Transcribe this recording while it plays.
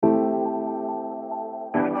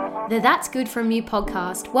The That's Good From You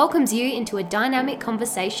podcast welcomes you into a dynamic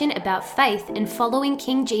conversation about faith and following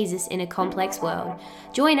King Jesus in a complex world.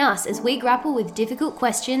 Join us as we grapple with difficult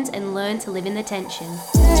questions and learn to live in the tension.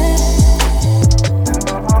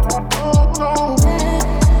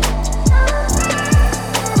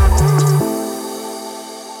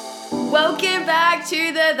 Welcome back to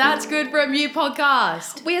the That's Good From You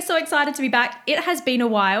podcast. We are so excited to be back. It has been a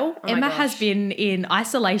while. Emma gosh. has been in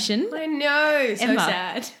isolation. I know, so Emma,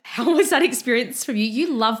 sad. How was that experience for you?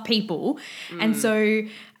 You love people. And so,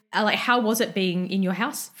 how was it being in your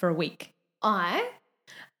house for a week? I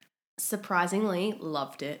surprisingly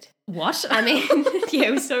loved it. What? I mean, yeah,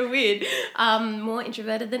 it was so weird. More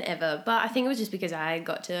introverted than ever. But I think it was just because I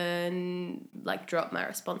got to drop my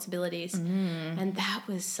responsibilities. And that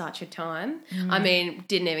was such a time. I mean,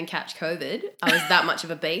 didn't even catch COVID. I was that much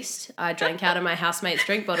of a beast. I drank out of my housemate's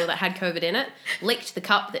drink bottle that had COVID in it, licked the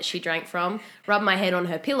cup that she drank from, rubbed my head on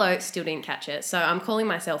her pillow, still didn't catch it. So I'm calling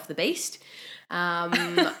myself the beast.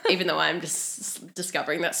 Even though I'm just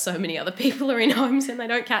discovering that so many other people are in homes and they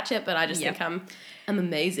don't catch it, but I just think I'm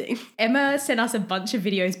amazing. Emma sent us a bunch of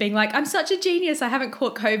videos being like, I'm such a genius, I haven't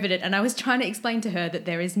caught COVID. And I was trying to explain to her that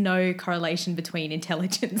there is no correlation between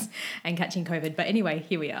intelligence and catching COVID. But anyway,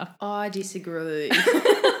 here we are. I disagree.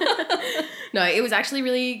 No, it was actually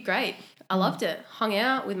really great. I loved it. Hung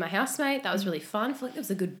out with my housemate. That was really fun. I feel like there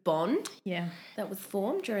was a good bond that was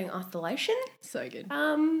formed during isolation. So good.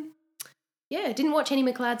 Yeah, didn't watch any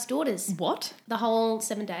McLeod's Daughters. What? The whole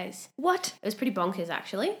 7 days. What? It was pretty bonkers,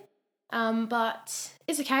 actually. But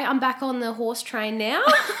it's okay. I'm back on the horse train now.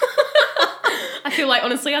 I feel like,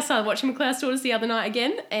 honestly, I started watching McLeod's Daughters the other night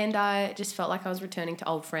again, and I just felt like I was returning to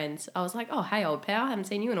old friends. I was like, oh, hey, old pal, haven't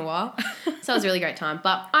seen you in a while. So it was a really great time.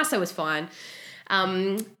 But ISO was fine.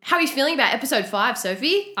 How are you feeling about episode 5,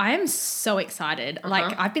 Sophie? I am so excited.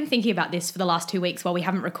 I've been thinking about this for the last 2 weeks while we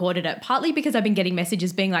haven't recorded it, partly because I've been getting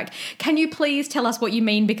messages being like, can you please tell us what you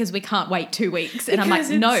mean because we can't wait 2 weeks? And Because I'm like, it's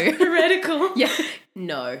no. heretical. Yeah.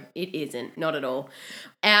 No, it isn't. Not at all.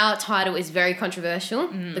 Our title is very controversial.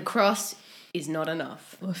 The cross is not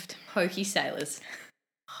enough. Oofed. Hokey sailors.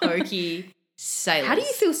 Hokey sailors. How do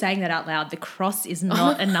you feel saying that out loud? The cross is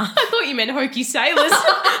not enough. I thought you meant hokey sailors.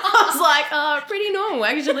 I was like, pretty normal,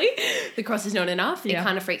 actually. The cross is not enough. Yeah. It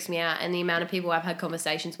kind of freaks me out. And the amount of people I've had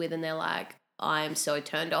conversations with and they're like, I am so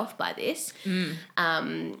turned off by this.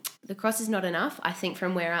 The cross is not enough. I think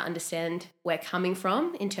from where I understand we're coming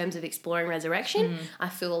from in terms of exploring resurrection, I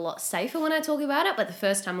feel a lot safer when I talk about it. But the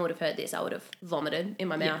first time I would have heard this, I would have vomited in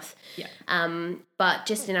my mouth. Yeah. But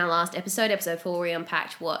just in our last episode 4, we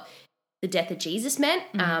unpacked what the death of Jesus meant,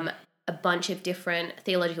 a bunch of different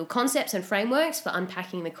theological concepts and frameworks for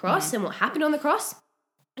unpacking the cross and what happened on the cross.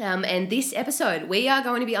 And this episode, we are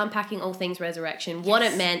going to be unpacking all things resurrection, what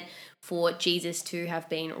it meant for Jesus to have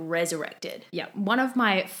been resurrected. Yeah, one of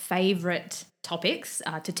my favourite topics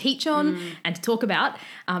to teach on and to talk about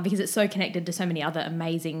because it's so connected to so many other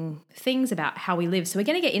amazing things about how we live. So we're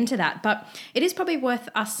going to get into that, but it is probably worth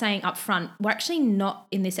us saying up front, we're actually not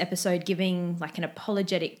in this episode giving like an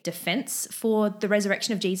apologetic defense for the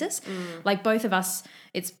resurrection of Jesus. Like both of us,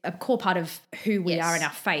 it's a core part of who we are in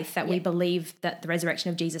our faith that we believe that the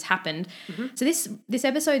resurrection of Jesus happened. So this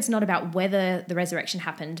episode's not about whether the resurrection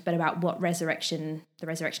happened, but about what the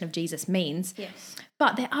resurrection of Jesus means. Yes.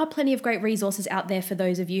 But there are plenty of great resources out there for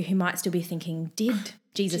those of you who might still be thinking, did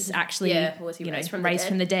Jesus actually was he raised raised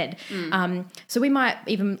from the dead? So we might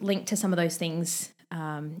even link to some of those things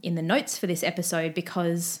in the notes for this episode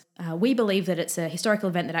because we believe that it's a historical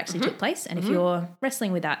event that actually took place. And if you're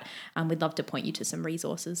wrestling with that, we'd love to point you to some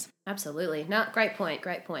resources. Absolutely. No, great point.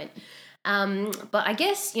 But I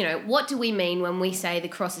guess, what do we mean when we say the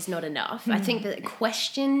cross is not enough? I think the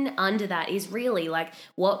question under that is really like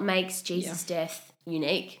what makes Jesus' death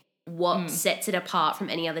unique? What sets it apart from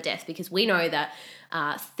any other death? Because we know that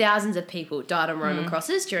thousands of people died on Roman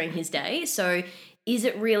crosses during his day. So is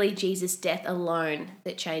it really Jesus' death alone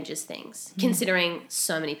that changes things, considering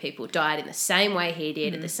so many people died in the same way he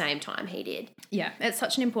did at the same time he did? Yeah, it's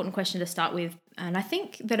such an important question to start with. And I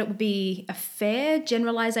think that it would be a fair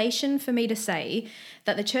generalization for me to say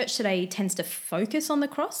that the church today tends to focus on the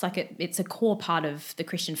cross, like it's a core part of the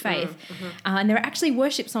Christian faith. And there are actually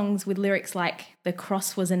worship songs with lyrics like "The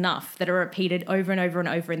cross was enough" that are repeated over and over and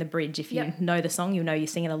over in the bridge. If you know the song, you'll know you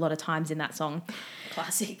sing it a lot of times in that song.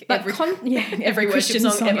 Classic. But every Christian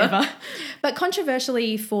Christian song ever. But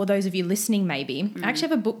controversially, for those of you listening maybe, I actually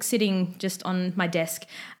have a book sitting just on my desk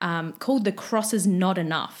called "The Cross Is Not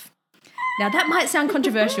Enough." Now, that might sound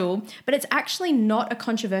controversial, but it's actually not a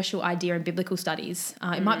controversial idea in biblical studies.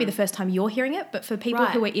 It might be the first time you're hearing it, but for people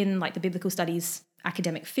who are in like the biblical studies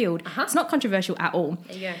academic field. It's not controversial at all.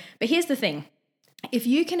 There you go. But here's the thing. If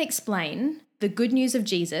you can explain the good news of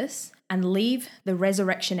Jesus and leave the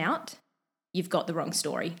resurrection out, you've got the wrong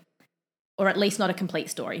story, or at least not a complete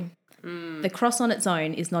story. The cross on its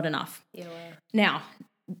own is not enough. Yeah, well. Now,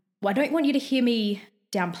 I don't want you to hear me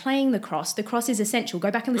downplaying the cross. The cross is essential. Go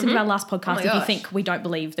back and listen to our last podcast if you think we don't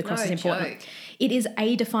believe the cross is important. Joke. It is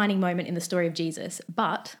a defining moment in the story of Jesus,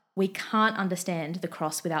 but we can't understand the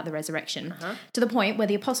cross without the resurrection. To the point where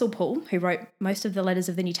the Apostle Paul, who wrote most of the letters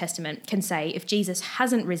of the New Testament, can say, if Jesus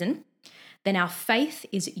hasn't risen, then our faith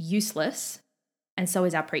is useless, and so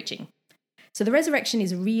is our preaching. So the resurrection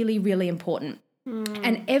is really, really important.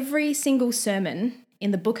 And every single sermon in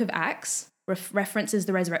the book of Acts references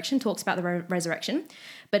the resurrection, talks about the resurrection,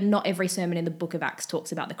 but not every sermon in the book of Acts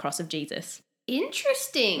talks about the cross of Jesus.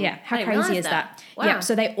 Interesting. Yeah, how crazy is that? Wow. Yeah,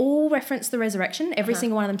 so they all reference the resurrection. Every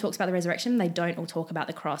single one of them talks about the resurrection. They don't all talk about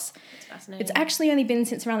the cross. That's fascinating. It's actually only been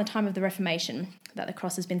since around the time of the Reformation that the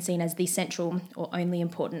cross has been seen as the central or only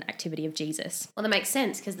important activity of Jesus. Well, that makes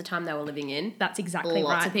sense because the time they were living in, That's exactly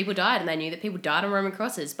lots right. of people died, and they knew that people died on Roman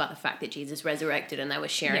crosses, but the fact that Jesus resurrected and they were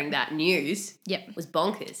sharing that news was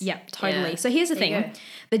bonkers. Yep, totally. Yeah. So here's the There you thing. go.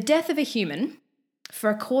 The death of a human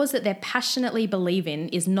for a cause that they passionately believe in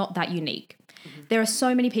is not that unique. There are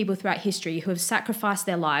so many people throughout history who have sacrificed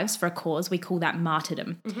their lives for a cause. We call that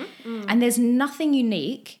martyrdom. And there's nothing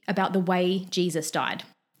unique about the way Jesus died.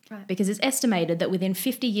 Right. Because it's estimated that within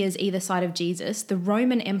 50 years either side of Jesus, the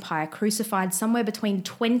Roman Empire crucified somewhere between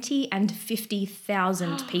 20 and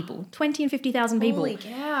 50,000 people. 20 and 50,000 people. Holy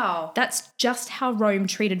cow. That's just how Rome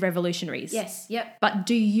treated revolutionaries. Yes, yep. But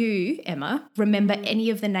do you, Emma, remember any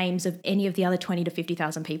of the names of any of the other 20 to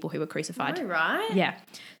 50,000 people who were crucified? All right. Yeah.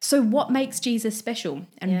 So what makes Jesus special?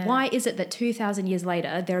 And why is it that 2,000 years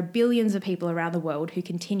later, there are billions of people around the world who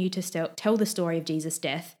continue to tell the story of Jesus'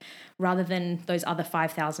 death rather than those other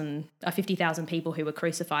 50,000 people who were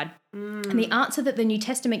crucified? And the answer that the New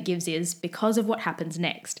Testament gives is because of what happens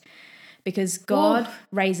next. Because God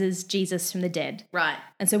raises Jesus from the dead. Right.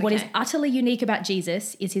 And so what is utterly unique about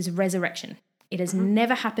Jesus is his resurrection. It has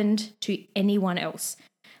never happened to anyone else.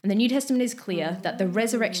 And the New Testament is clear that the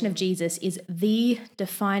resurrection of Jesus is the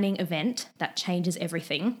defining event that changes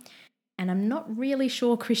everything. And I'm not really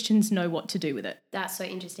sure Christians know what to do with it. That's so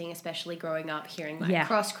interesting, especially growing up hearing like Yeah.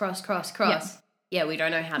 cross. Yeah, we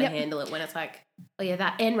don't know how to handle it when it's like, oh yeah,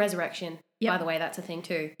 that and resurrection. Yep. By the way, that's a thing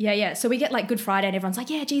too. Yeah. So we get like Good Friday and everyone's like,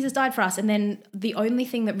 yeah, Jesus died for us. And then the only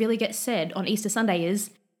thing that really gets said on Easter Sunday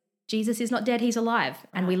is Jesus is not dead, he's alive.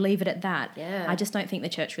 And we leave it at that. Yeah. I just don't think the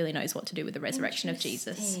church really knows what to do with the resurrection of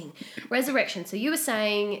Jesus. Interesting. Resurrection. So you were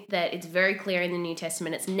saying that it's very clear in the New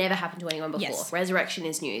Testament it's never happened to anyone before. Yes. Resurrection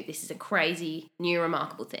is new. This is a crazy, new,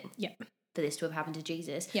 remarkable thing. Yep. For this to have happened to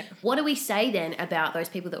Jesus. Yeah. What do we say then about those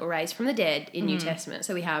people that were raised from the dead in New Testament?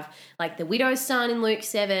 So we have like the widow's son in Luke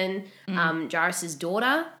 7, Jairus'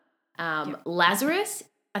 daughter, Lazarus,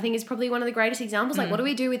 I think is probably one of the greatest examples. Like what do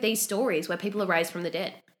we do with these stories where people are raised from the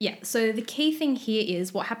dead? Yeah, so the key thing here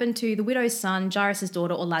is what happened to the widow's son, Jairus'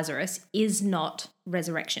 daughter, or Lazarus is not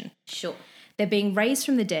resurrection. Sure. They're being raised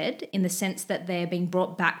from the dead in the sense that they're being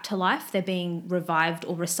brought back to life. They're being revived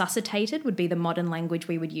or resuscitated would be the modern language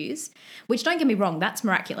we would use, which don't get me wrong, that's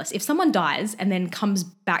miraculous. If someone dies and then comes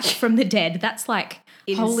back from the dead, that's like,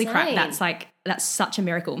 holy crap, Insane. that's such a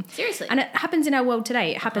miracle. Seriously. And it happens in our world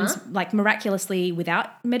today. It happens like miraculously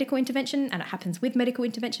without medical intervention, and it happens with medical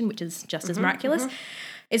intervention, which is just as miraculous.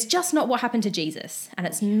 It's just not what happened to Jesus, and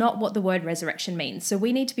it's not what the word resurrection means. So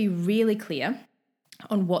we need to be really clear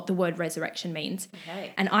on what the word resurrection means.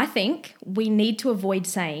 Okay. And I think we need to avoid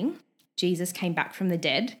saying Jesus came back from the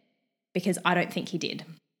dead because I don't think he did.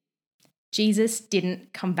 Jesus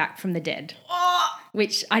didn't come back from the dead.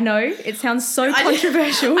 Which I know it sounds so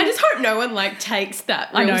controversial. I just hope no one like takes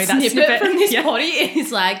that real that snippet snippet. from this Yeah. body and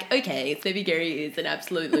is like, okay, Stevie Gary is an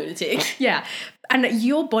absolute lunatic. Yeah. And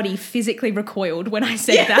your body physically recoiled when I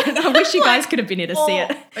said that. I wish you guys could have been here to see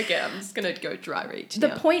it. Okay, I'm just going to go dry reach The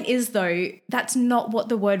now. point is, though, that's not what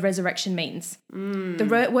the word resurrection means.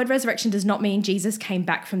 The word resurrection does not mean Jesus came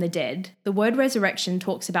back from the dead. The word resurrection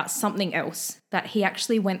talks about something else, that he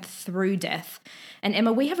actually went through death. And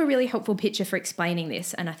Emma, we have a really helpful picture for explaining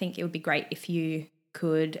this, and I think it would be great if you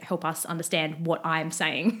could help us understand what I'm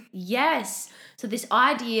saying. Yes. So this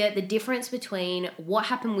idea, the difference between what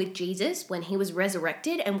happened with Jesus when he was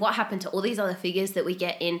resurrected and what happened to all these other figures that we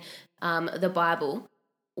get in the Bible,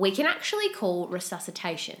 we can actually call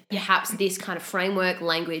resuscitation. Perhaps this kind of framework,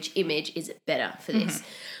 language, image is better for this.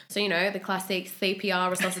 So, you know, the classic CPR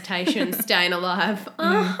resuscitation, staying alive.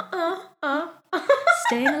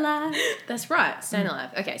 Staying alive. That's right, staying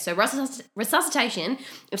alive. Okay, so resuscitation,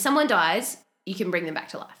 if someone dies, you can bring them back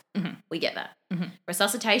to life. Mm-hmm. We get that. Mm-hmm.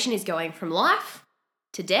 Resuscitation is going from life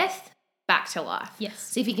to death back to life. Yes.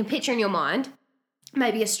 So if you can picture in your mind,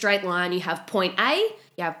 maybe a straight line, you have point A,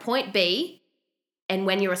 you have point B, and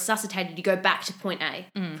when you're resuscitated, you go back to point A.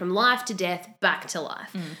 From life to death, back to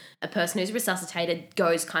life. A person who's resuscitated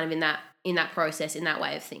goes kind of in that process, in that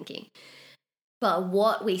way of thinking. But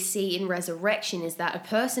what we see in resurrection is that a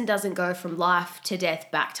person doesn't go from life to death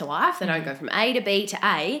back to life. They don't go from A to B to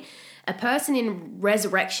A. A person in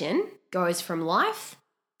resurrection goes from life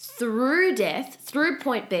through death, through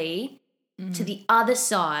point B, to the other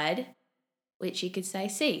side, which you could say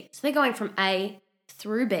C. So they're going from A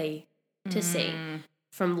through B to C.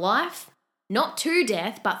 From life, not to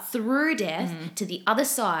death, but through death to the other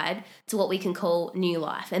side to what we can call new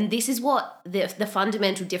life. And this is what the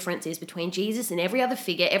fundamental difference is between Jesus and every other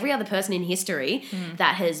figure, every other person in history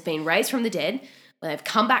that has been raised from the dead, where they've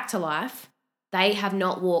come back to life. They have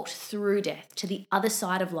not walked through death to the other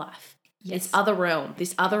side of life. Yes. This other realm,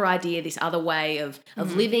 this other idea, this other way of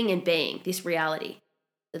living and being, this reality.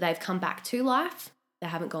 That they've come back to life, they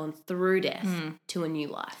haven't gone through death to a new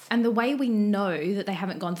life. And the way we know that they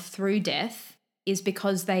haven't gone through death is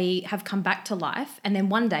because they have come back to life, and then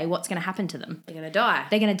one day what's going to happen to them? They're going to die.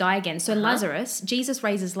 They're going to die again. So Lazarus, Jesus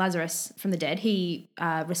raises Lazarus from the dead. He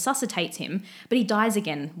resuscitates him, but he dies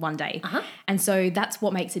again one day. And so that's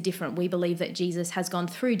what makes it different. We believe that Jesus has gone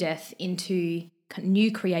through death into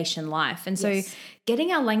new creation life. And so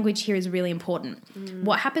getting our language here is really important.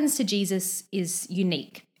 What happens to Jesus is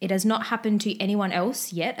unique. It has not happened to anyone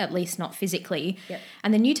else yet, at least not physically.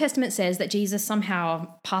 And the New Testament says that Jesus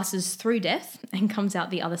somehow passes through death and comes out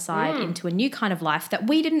the other side into a new kind of life that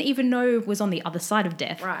we didn't even know was on the other side of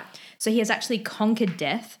death. Right. So he has actually conquered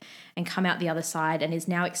death and come out the other side and is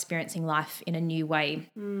now experiencing life in a new way.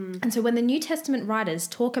 And so when the New Testament writers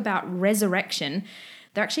talk about resurrection,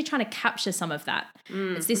 they're actually trying to capture some of that.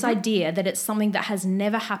 It's this idea that it's something that has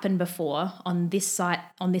never happened before on this side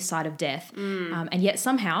of death. And yet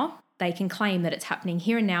somehow they can claim that it's happening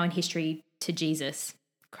here and now in history to Jesus.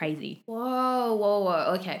 Crazy.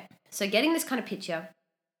 Whoa. Okay. So getting this kind of picture,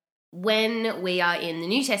 when we are in the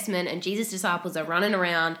New Testament and Jesus' disciples are running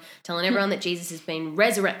around telling everyone that Jesus has been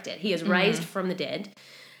resurrected, he is raised from the dead,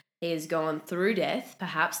 he has gone through death,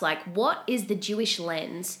 perhaps, like what is the Jewish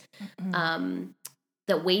lens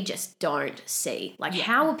that we just don't see? Like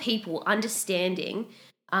how are people understanding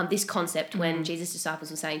this concept when Jesus' disciples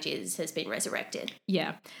were saying Jesus has been resurrected?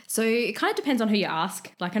 Yeah. So it kind of depends on who you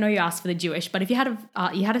ask. Like I know you asked for the Jewish, but if you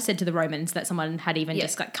had said to the Romans that someone had even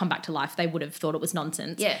just like come back to life, they would have thought it was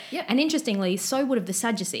nonsense. Yeah. And interestingly, so would have the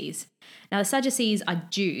Sadducees. Now the Sadducees are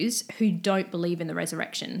Jews who don't believe in the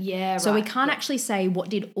resurrection. Yeah. So we can't actually say what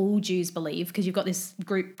did all Jews believe, because you've got this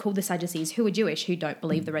group called the Sadducees who are Jewish who don't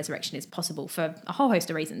believe the resurrection is possible for a whole host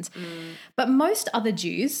of reasons. But most other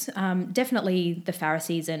Jews, definitely the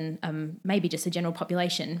Pharisees and maybe just the general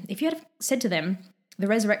population, if you had said to them the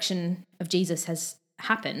resurrection of Jesus has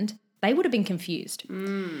happened, they would have been confused.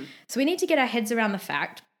 So we need to get our heads around the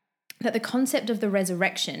fact that the concept of the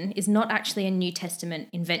resurrection is not actually a New Testament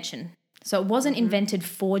invention. So it wasn't invented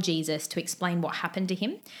for Jesus to explain what happened to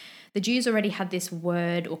him. The Jews already had this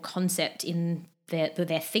word or concept in their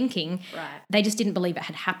thinking. Right. They just didn't believe it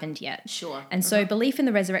had happened yet. Sure. And so belief in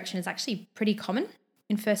the resurrection is actually pretty common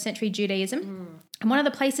in first century Judaism. And one of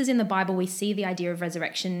the places in the Bible we see the idea of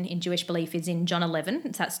resurrection in Jewish belief is in John 11.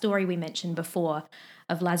 It's that story we mentioned before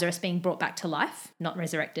of Lazarus being brought back to life, not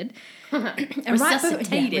resurrected. And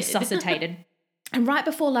resuscitated. And right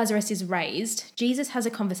before Lazarus is raised, Jesus has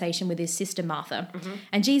a conversation with his sister Martha.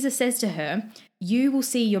 And Jesus says to her, "You will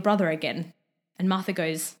see your brother again." And Martha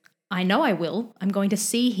goes, "I know I will. I'm going to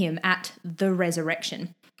see him at the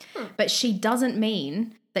resurrection." But she doesn't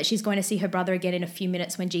mean that she's going to see her brother again in a few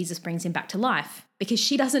minutes when Jesus brings him back to life, because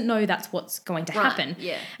she doesn't know that's what's going to happen.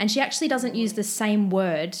 Yeah. And she actually doesn't use the same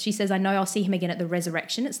word. She says, "I know I'll see him again at the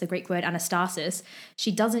resurrection." It's the Greek word anastasis.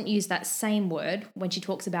 She doesn't use that same word when she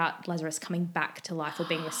talks about Lazarus coming back to life or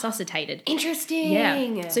being resuscitated. Interesting.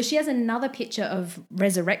 Yeah. So she has another picture of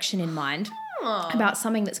resurrection in mind. About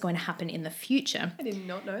something that's going to happen in the future. I did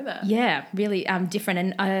not know that. Yeah, really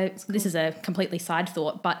different. And this is a completely side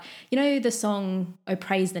thought, but you know the song "Oh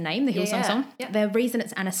Praise the Name," the Hillsong song? Yeah. The reason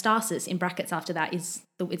it's anastasis in brackets after that is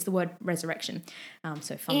it's the word resurrection.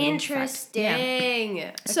 So fun little fact. Interesting. Yeah.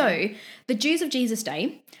 Okay. So the Jews of Jesus'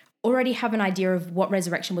 day already have an idea of what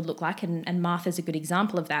resurrection would look like, and Martha's a good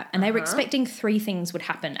example of that. And they were expecting 3 things would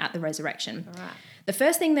happen at the resurrection. All right. The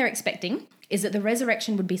first thing they're expecting is that the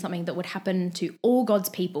resurrection would be something that would happen to all God's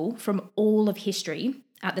people from all of history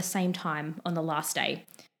at the same time on the last day.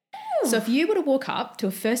 So if you were to walk up to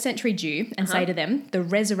a first century Jew and say to them, the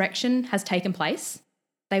resurrection has taken place,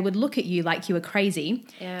 they would look at you like you were crazy.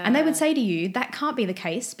 Yeah. And they would say to you, that can't be the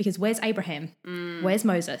case because where's Abraham? Where's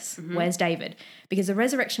Moses? Where's David? Because the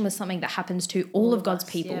resurrection was something that happens to all of God's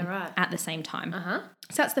people at the same time.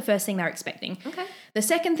 So that's the first thing they're expecting. Okay. The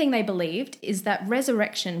second thing they believed is that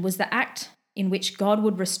resurrection was the act in which God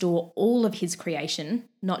would restore all of his creation,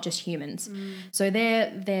 not just humans. So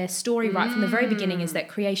their story right from the very beginning is that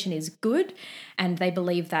creation is good, and they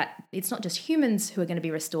believe that it's not just humans who are going to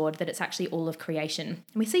be restored, that it's actually all of creation.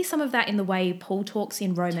 And we see some of that in the way Paul talks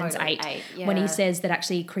in Romans 8 when he says that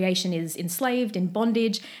actually creation is enslaved, in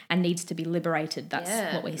bondage, and needs to be liberated.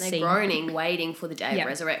 That's what we see. They're groaning, waiting for the day of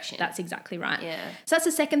resurrection. That's exactly right. Yeah. So that's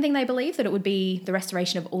the second thing they believe, that it would be the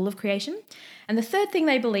restoration of all of creation. And the third thing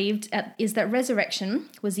they believed is that resurrection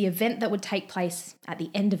was the event that would take place at the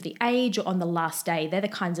end of the age or on the last day. They're the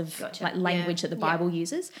kinds of like language that the Bible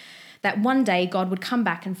uses. That one day God would come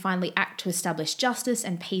back and finally act to establish justice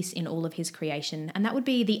and peace in all of his creation. And that would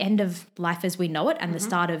be the end of life as we know it and the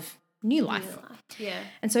start of new life. Yeah.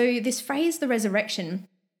 And so this phrase, the resurrection,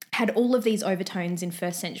 had all of these overtones in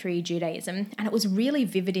first century Judaism, and it was really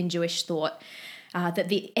vivid in Jewish thought. That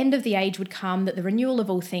the end of the age would come, that the renewal of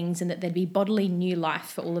all things, and that there'd be bodily new life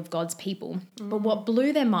for all of God's people. But what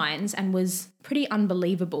blew their minds and was pretty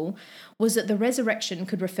unbelievable was that the resurrection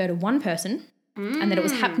could refer to one person and that it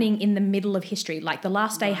was happening in the middle of history, like the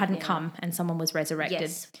last day hadn't come and someone was resurrected.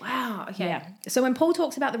 Yes. Wow. Okay. Yeah. So when Paul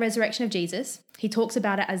talks about the resurrection of Jesus, he talks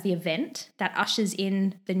about it as the event that ushers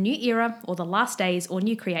in the new era or the last days or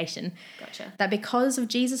new creation. Gotcha. That because of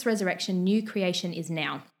Jesus' resurrection, new creation is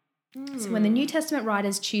now. So when the New Testament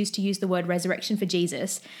writers choose to use the word resurrection for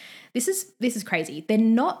Jesus, this is crazy. They're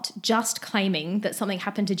not just claiming that something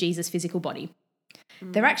happened to Jesus' physical body.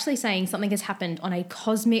 They're actually saying something has happened on a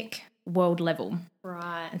cosmic world level.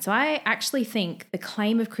 Right. And so I actually think the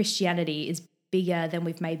claim of Christianity is bigger than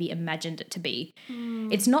we've maybe imagined it to be.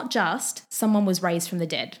 It's not just someone was raised from the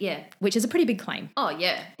dead, which is a pretty big claim. Oh,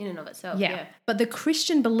 yeah, in and of itself, yeah. But the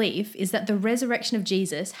Christian belief is that the resurrection of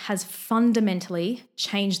Jesus has fundamentally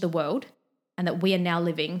changed the world and that we are now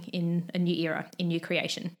living in a new era, in new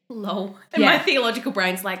creation. Lol. And my theological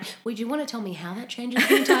brain's like, would you want to tell me how that changes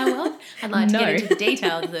the entire world? I'd like to get into the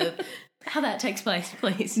details of how that takes place,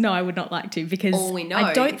 please. No, I would not like to, because all we know,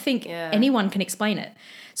 I don't think anyone can explain it.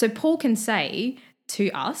 So Paul can say to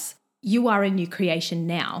us, you are a new creation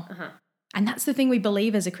now. And that's the thing we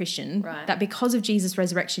believe as a Christian, that because of Jesus'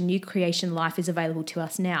 resurrection, new creation life is available to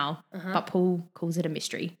us now. But Paul calls it a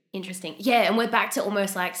mystery. Interesting. Yeah, and we're back to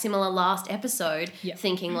almost like similar last episode,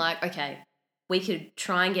 thinking like, okay, we could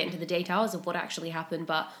try and get into the details of what actually happened,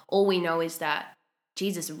 but all we know is that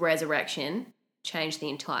Jesus' resurrection changed the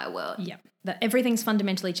entire world. Yeah, that everything's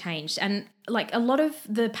fundamentally changed. And like a lot of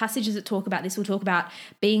the passages that talk about this will talk about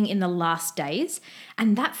being in the last days.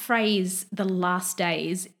 And that phrase, the last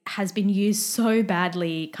days, has been used so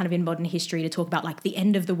badly kind of in modern history to talk about like the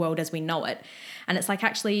end of the world as we know it. And it's like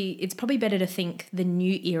actually it's probably better to think the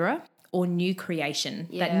new era or new creation,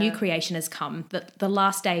 that new creation has come. That the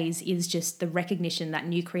last days is just the recognition that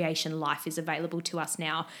new creation life is available to us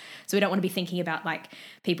now. So we don't want to be thinking about like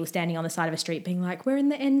people standing on the side of a street being like, we're in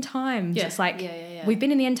the end times. It's like we've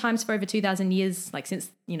been in the end times for over 2,000 years, like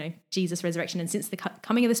since, Jesus' resurrection and since the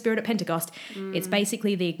coming of the Spirit at Pentecost. It's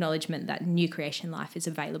basically the acknowledgement that new creation life is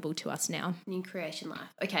available to us now. New creation life.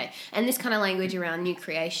 Okay. And this kind of language around new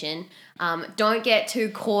creation, don't get too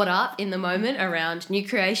caught up in the moment around new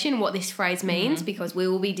creation, what this phrase means, because we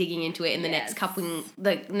will be digging into it in the next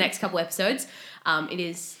couple episodes. It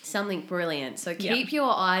is something brilliant. So keep your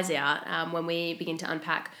eyes out when we begin to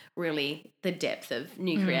unpack really the depth of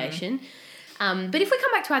new creation. But if we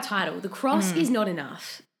come back to our title, the cross is not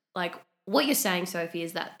enough. Like what you're saying, Sophie,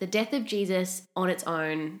 is that the death of Jesus on its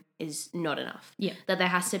own is not enough. Yeah. That there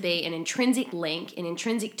has to be an intrinsic link, an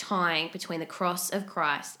intrinsic tying between the cross of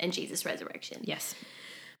Christ and Jesus' resurrection. Yes.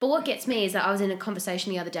 But what gets me is that I was in a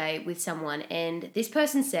conversation the other day with someone, and this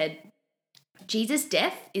person said, Jesus'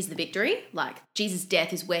 death is the victory. Like, Jesus'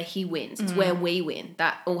 death is where he wins. It's where we win.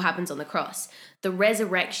 That all happens on the cross. The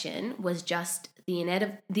resurrection was just the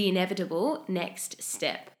inevitable next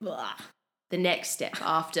step. Blah. The next step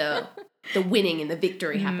after the winning and the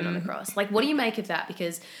victory happened on the cross. Like, what do you make of that?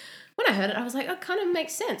 Because when I heard it, I was like, oh, it kind of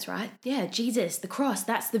makes sense, right? Yeah, Jesus, the cross,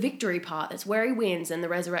 that's the victory part. That's where he wins. And the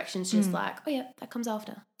resurrection's just like, oh, yeah, that comes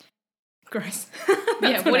after. Gross.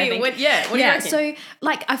 Yeah, what do you reckon? So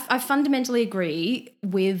like I fundamentally agree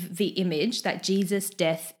with the image that Jesus'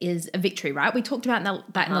 death is a victory, right? We talked about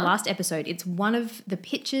that in the last episode. It's one of the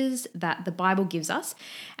pictures that the Bible gives us,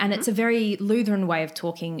 and it's a very Lutheran way of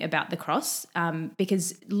talking about the cross,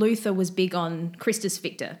 because Luther was big on Christus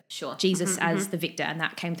Victor, Jesus as the victor, and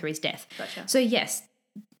that came through his death. Gotcha. So yes,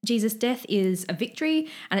 Jesus' death is a victory,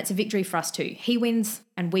 and it's a victory for us too. He wins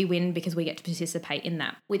and we win because we get to participate in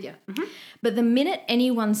that. With you. Mm-hmm. But the minute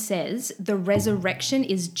anyone says the resurrection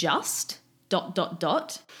is just ...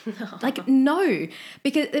 like, no,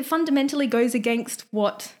 because it fundamentally goes against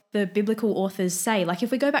what the biblical authors say. Like,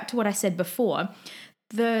 if we go back to what I said before,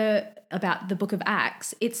 about the book of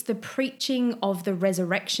Acts, it's the preaching of the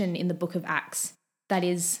resurrection in the book of Acts that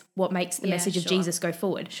is what makes the message of Jesus go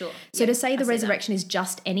forward. Sure. So to say the resurrection is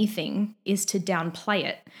just anything is to downplay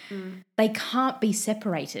it. They can't be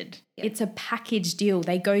separated. Yep. It's a package deal.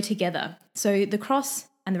 They go together. So the cross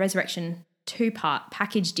and the resurrection, two-part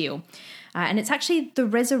package deal. And it's actually the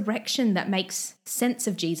resurrection that makes sense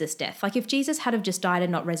of Jesus' death. Like if Jesus had have just died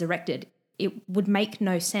and not resurrected, it would make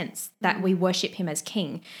no sense that we worship him as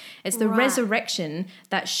king. It's the resurrection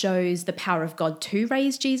that shows the power of God to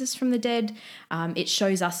raise Jesus from the dead. It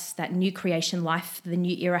shows us that new creation life, the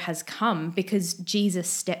new era has come because Jesus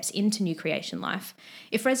steps into new creation life.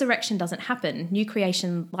 If resurrection doesn't happen, new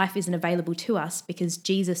creation life isn't available to us because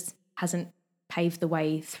Jesus hasn't paved the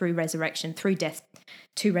way through resurrection, through death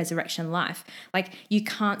to resurrection life. Like you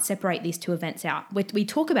can't separate these two events out. We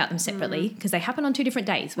talk about them separately because they happen on two different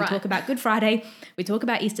days. We talk about Good Friday, we talk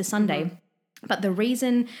about Easter Sunday, but the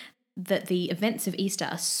reason that the events of Easter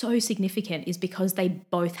are so significant is because they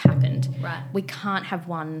both happened. Right. We can't have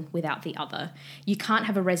one without the other. You can't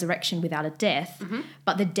have a resurrection without a death,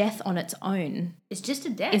 but the death on its own is just a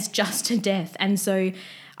death. It's just a death. And so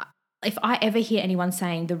if I ever hear anyone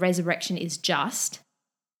saying the resurrection is just ...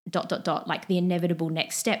 like the inevitable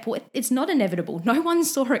next step, well, it's not inevitable. No one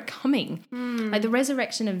saw it coming. Like the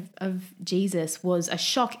resurrection of Jesus was a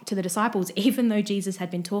shock to the disciples, even though Jesus had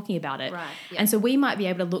been talking about it. Right. Yeah. And so we might be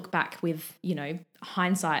able to look back with,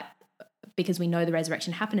 hindsight because we know the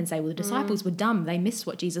resurrection happened and say, well, the disciples were dumb. They missed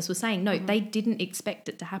what Jesus was saying. No, they didn't expect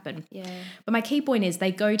it to happen. Yeah. But my key point is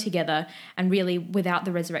they go together, and really without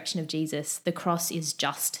the resurrection of Jesus, the cross is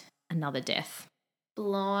just another death.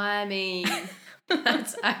 Blimey.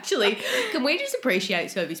 That's actually, can we just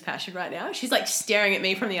appreciate Sophie's passion right now? She's like staring at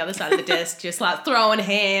me from the other side of the desk, just like throwing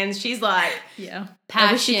hands. She's like, passion.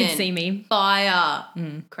 I wish you could see me. Fire.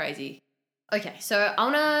 Crazy. Okay, so I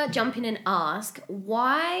want to jump in and ask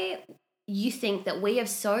why you think that we have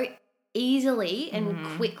so easily and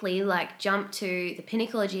quickly like jumped to the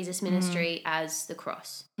pinnacle of Jesus' ministry as the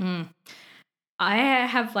cross. I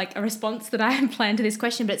have like a response that I have planned to this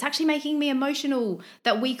question, but it's actually making me emotional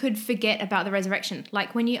that we could forget about the resurrection.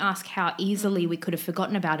 Like when you ask how easily we could have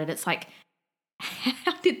forgotten about it, it's like,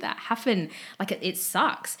 how did that happen? Like it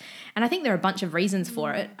sucks. And I think there are a bunch of reasons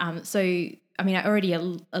for it. I already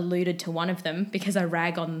alluded to one of them because I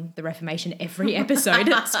rag on the Reformation every episode.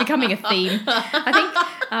 It's becoming a theme. I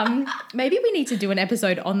think maybe we need to do an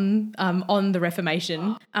episode on the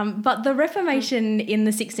Reformation. But the Reformation in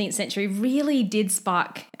the 16th century really did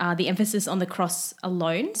spark the emphasis on the cross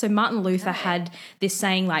alone. So Martin Luther had this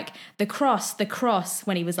saying like, the cross,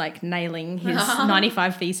 when he was like nailing his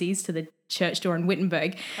 95 Theses to the church door in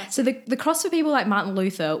Wittenberg. So the cross for people like Martin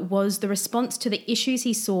Luther was the response to the issues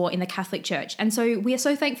he saw in the Catholic Church. And so we are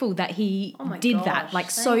so thankful that he did that, like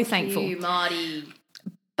so thankful. Thank you, Marty.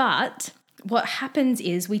 But what happens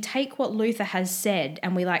is we take what Luther has said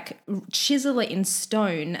and we like chisel it in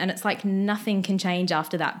stone, and it's like nothing can change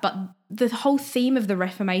after that. But the whole theme of the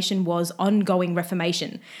Reformation was ongoing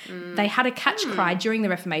reformation. They had a catch cry during the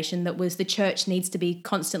Reformation that was the church needs to be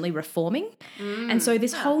constantly reforming. And so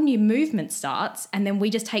this whole new movement starts, and then we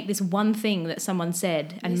just take this one thing that someone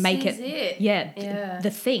said and make it.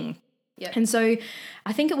 The thing. Yep. And so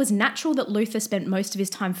I think it was natural that Luther spent most of his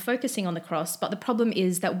time focusing on the cross, but the problem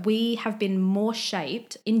is that we have been more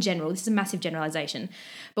shaped, in general, this is a massive generalization,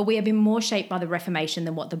 but we have been more shaped by the Reformation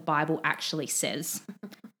than what the Bible actually says.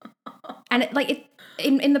 And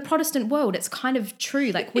in the Protestant world, it's kind of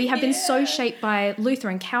true. Like we have been so shaped by Luther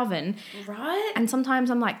and Calvin. Right. And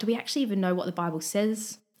sometimes I'm like, do we actually even know what the Bible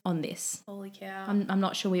says on this? Holy cow. I'm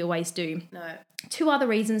not sure we always do. No. Two other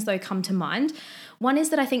reasons, though, come to mind. One is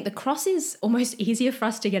that I think the cross is almost easier for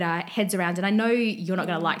us to get our heads around. And I know you're not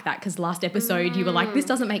going to like that because last episode you were like, this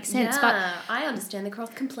doesn't make sense. Yeah, but I understand the cross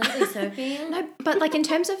completely, Sophie. No, but like in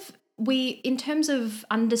terms of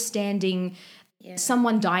understanding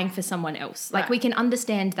someone dying for someone else. Like Right. we can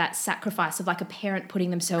understand that sacrifice of like a parent putting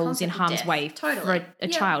themselves in Concept of harm's death. way Totally. for a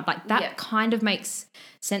child. Like that kind of makes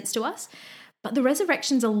sense to us. But the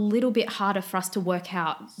resurrection's a little bit harder for us to work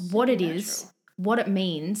out what it is, what it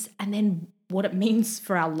means, and then what it means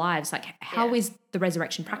for our lives. Like how is the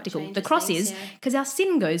resurrection practical? The cross is, because our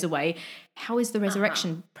sin goes away. How is the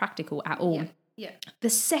resurrection practical at all? Yeah. The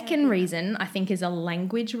second reason, I think, is a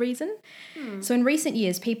language reason. So in recent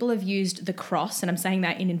years, people have used the cross, and I'm saying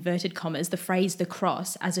that in inverted commas, the phrase the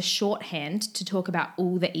cross as a shorthand to talk about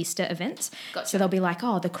all the Easter events. Gotcha. So they'll be like,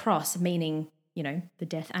 oh, the cross, meaning, you know, the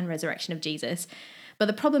death and resurrection of Jesus. But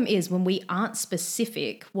the problem is when we aren't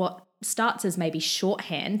specific, what starts as maybe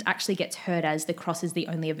shorthand actually gets heard as the cross is the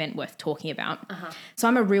only event worth talking about. So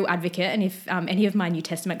I'm a real advocate, and if any of my New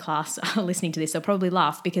Testament class are listening to this, they'll probably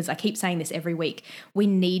laugh because I keep saying this every week. We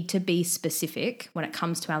need to be specific when it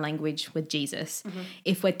comes to our language with Jesus.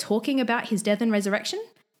 If we're talking about his death and resurrection,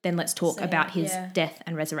 then let's talk about his death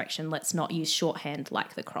and resurrection. Let's not use shorthand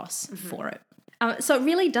like the cross for it. So it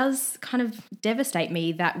really does kind of devastate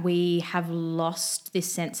me that we have lost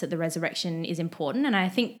this sense that the resurrection is important. And I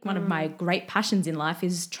think one of my great passions in life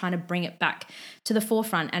is trying to bring it back to the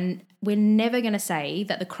forefront. And we're never going to say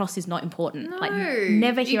that the cross is not important. No. Like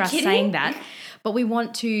never hear us kidding? saying that. But we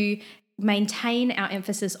want to maintain our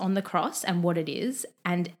emphasis on the cross and what it is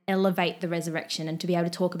and elevate the resurrection and to be able to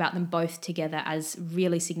talk about them both together as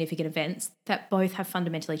really significant events that both have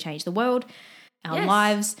fundamentally changed the world, our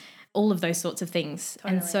lives, all of those sorts of things.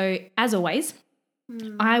 Totally. And so, as always,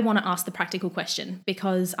 I want to ask the practical question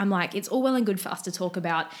because I'm like, it's all well and good for us to talk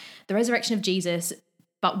about the resurrection of Jesus,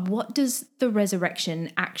 but what does the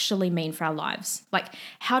resurrection actually mean for our lives? Like,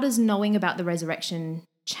 how does knowing about the resurrection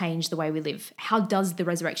change the way we live? How does the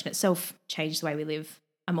resurrection itself change the way we live?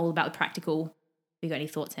 I'm all about the practical. You got any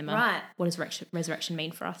thoughts, Emma? Right. What does resurrection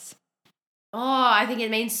mean for us? Oh, I think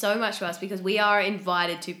it means so much to us because we are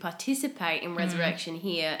invited to participate in resurrection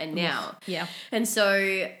here and now. Yeah. And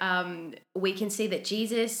so we can see that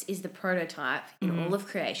Jesus is the prototype in all of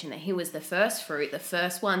creation, that he was the first fruit, the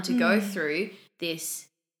first one to go through this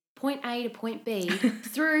point A to point B,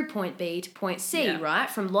 through point B to point C, right?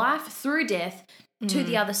 From life through death to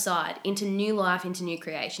the other side, into new life, into new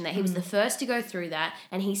creation, that he was the first to go through that,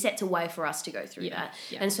 and he sets a way for us to go through that.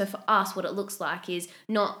 Yeah. And so for us, what it looks like is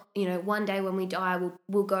not, you know, one day when we die,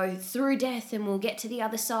 we'll go through death and we'll get to the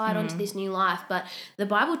other side onto this new life. But the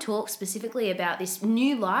Bible talks specifically about this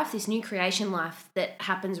new life, this new creation life that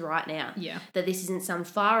happens right now. Yeah. That this isn't some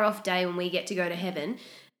far off day when we get to go to heaven,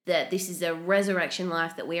 that this is a resurrection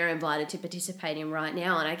life that we are invited to participate in right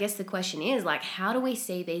now. And I guess the question is, like, how do we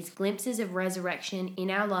see these glimpses of resurrection in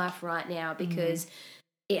our life right now? Because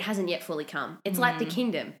it hasn't yet fully come. It's like the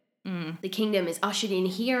kingdom. The kingdom is ushered in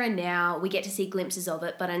here and now. We get to see glimpses of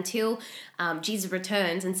it. But until Jesus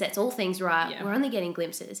returns and sets all things right, we're only getting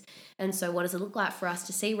glimpses. And so what does it look like for us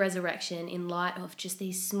to see resurrection in light of just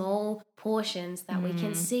these small portions that we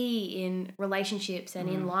can see in relationships and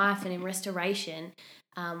in life and in restoration,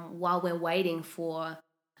 while we're waiting for,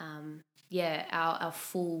 our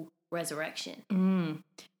full resurrection.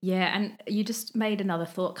 Yeah, and you just made another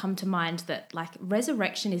thought come to mind that, like,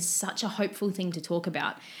 resurrection is such a hopeful thing to talk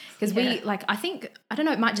about because I don't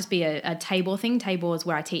know, it might just be a Tabor thing. Tabor is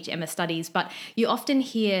where I teach Emma studies, but you often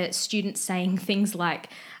hear students saying things like,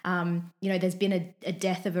 there's been a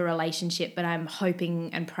death of a relationship, but I'm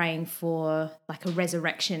hoping and praying for like a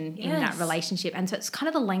resurrection in that relationship. And so it's kind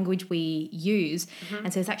of the language we use.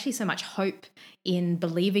 And so there's actually so much hope in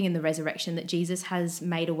believing in the resurrection that Jesus has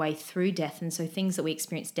made a way through death. And so things that we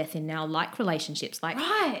experience death in now, like relationships, like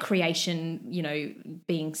creation,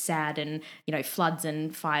 being sad and, floods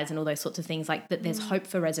and fires and all those sorts of things, like that there's hope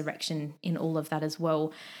for resurrection in all of that as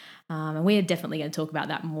well. And we're definitely going to talk about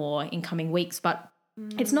that more in coming weeks, but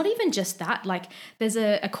it's not even just that. Like, there's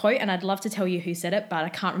a quote, and I'd love to tell you who said it, but I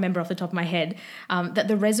can't remember off the top of my head, that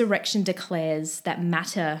the resurrection declares that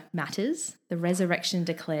matter matters. The resurrection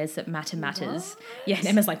declares that matter matters. What? Yeah, and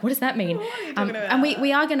Emma's like, what does that mean? What are you talking about? And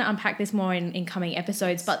we are going to unpack this more in coming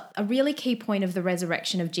episodes, but a really key point of the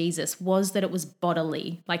resurrection of Jesus was that it was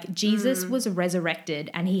bodily. Like, Jesus was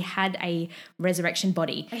resurrected and he had a resurrection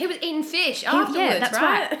body. He was eating fish afterwards, yeah, that's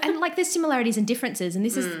right? And like, there's similarities and differences, and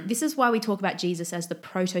this is why we talk about Jesus as the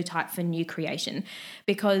prototype for new creation,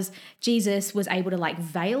 because Jesus was able to like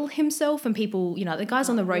veil himself, and people, the guys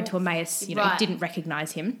on the road to Emmaus, didn't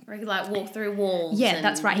recognize him. Or he could like walk through walls. Yeah,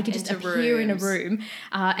 that's right. He could just appear in a room,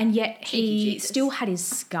 and yet he still had his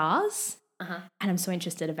scars. And I'm so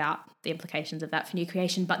interested about the implications of that for new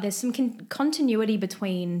creation. But there's some continuity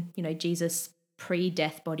between, Jesus'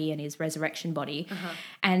 pre-death body and his resurrection body.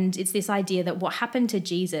 And it's this idea that what happened to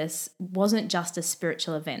Jesus wasn't just a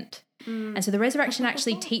spiritual event. And so the resurrection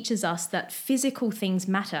actually teaches us that physical things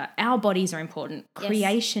matter. Our bodies are important.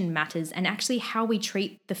 Creation matters. And actually how we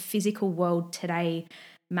treat the physical world today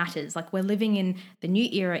matters. Like we're living in the new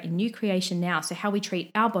era, in new creation now. So how we treat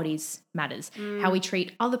our bodies matters. How we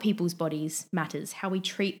treat other people's bodies matters. How we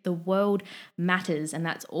treat the world matters. And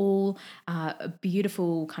that's all a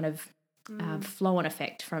beautiful kind of flow-on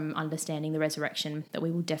effect from understanding the resurrection that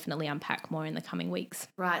we will definitely unpack more in the coming weeks.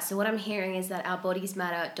 Right. So what I'm hearing is that our bodies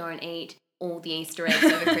matter. Don't eat all the Easter eggs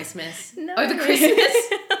over Christmas. No. Over Christmas.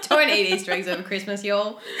 Don't eat Easter eggs over Christmas,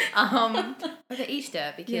 y'all. Over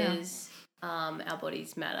Easter because our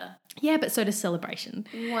bodies matter. Yeah, but so does celebration.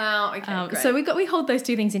 Wow. Okay. Great. So we hold those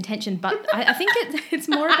two things in tension, but I think it's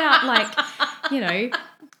more about like,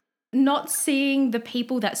 not seeing the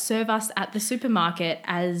people that serve us at the supermarket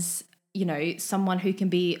as someone who can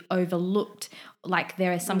be overlooked, like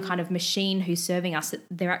there is some kind of machine who's serving us, that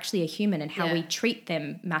they're actually a human, and how we treat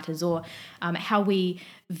them matters, or how we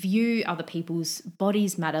view other people's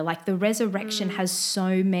bodies matter. Like the resurrection has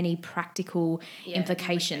so many practical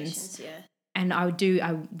implications. And I want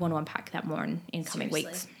to unpack that more in coming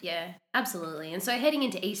weeks. Yeah, absolutely. And so heading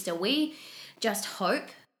into Easter, we just hope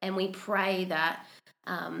and we pray that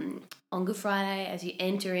on Good Friday, as you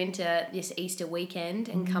enter into this Easter weekend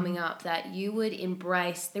and coming up, that you would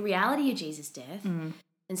embrace the reality of Jesus' death and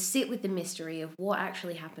sit with the mystery of what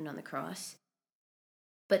actually happened on the cross,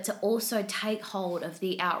 but to also take hold of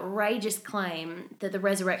the outrageous claim that the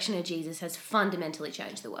resurrection of Jesus has fundamentally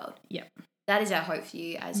changed the world. Yep. That is our hope for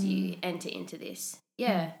you as you enter into this.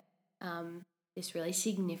 This really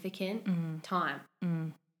significant time.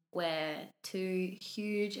 Where two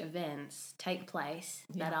huge events take place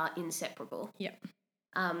that are inseparable. Yep.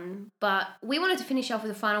 But we wanted to finish off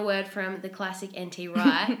with a final word from the classic N.T.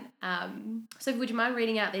 Wright. So would you mind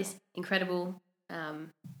reading out this incredible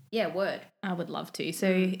word? I would love to.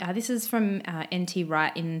 So this is from N.T.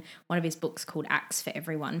 Wright in one of his books called Acts for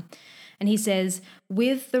Everyone. And he says,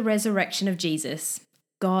 "With the resurrection of Jesus,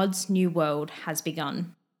 God's new world has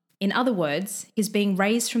begun. In other words, his being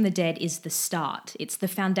raised from the dead is the start. It's the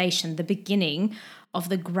foundation, the beginning of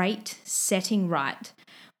the great setting right,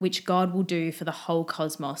 which God will do for the whole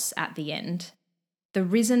cosmos at the end. The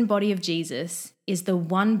risen body of Jesus is the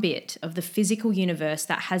one bit of the physical universe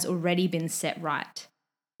that has already been set right.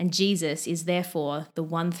 And Jesus is therefore the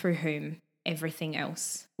one through whom everything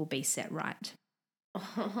else will be set right."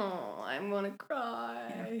 Oh, I want to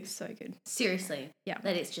cry. Yeah, so good. Seriously. Yeah.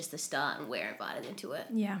 That it's just the start and we're invited into it.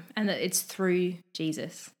 Yeah. And that it's through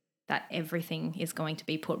Jesus that everything is going to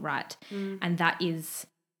be put right. And that is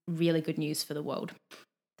really good news for the world.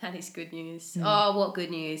 That is good news. Oh, what good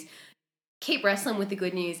news. Keep wrestling with the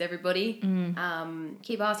good news, everybody.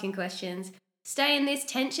 Keep asking questions. Stay in this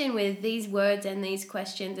tension with these words and these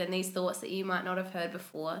questions and these thoughts that you might not have heard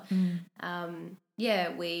before.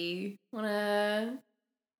 We want to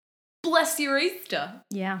bless your Easter.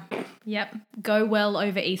 Yeah. Yep. Go well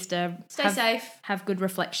over Easter. Stay safe. Have good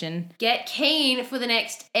reflection. Get keen for the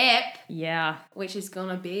next ep. Yeah. Which is going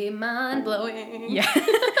to be mind-blowing. Yeah.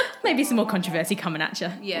 Maybe some more controversy coming at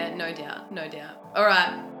you. Yeah, no doubt. No doubt. All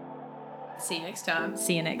right. See you next time.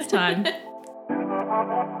 See you next time.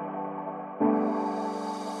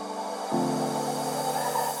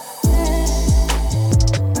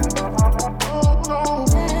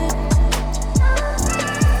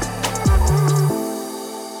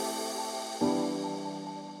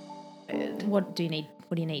 What do you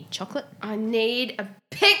need? Chocolate? I need a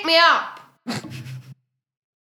pick-me-up.